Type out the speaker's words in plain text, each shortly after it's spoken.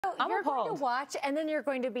you're going to watch, and then you're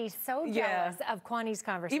going to be so jealous of Kwani's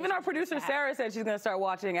conversation. Even our producer Sarah said she's going to start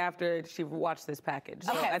watching after she watched this package.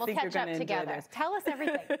 So I think you're going to enjoy this. Tell us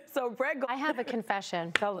everything. So Brett, I have a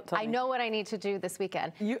confession. Tell I know what I need to do this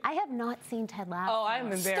weekend. I have not seen Ted Lasso. Oh,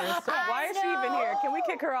 I'm embarrassed. Why is she even here? Can we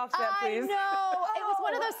kick her off set, please? I know. It was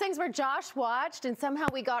one of those things where Josh watched, and somehow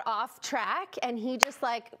we got off track, and he just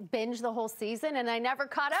like binged the whole season, and I never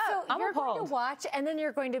caught up. So you're going to watch, and then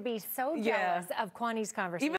you're going to be so jealous of Kwani's conversation.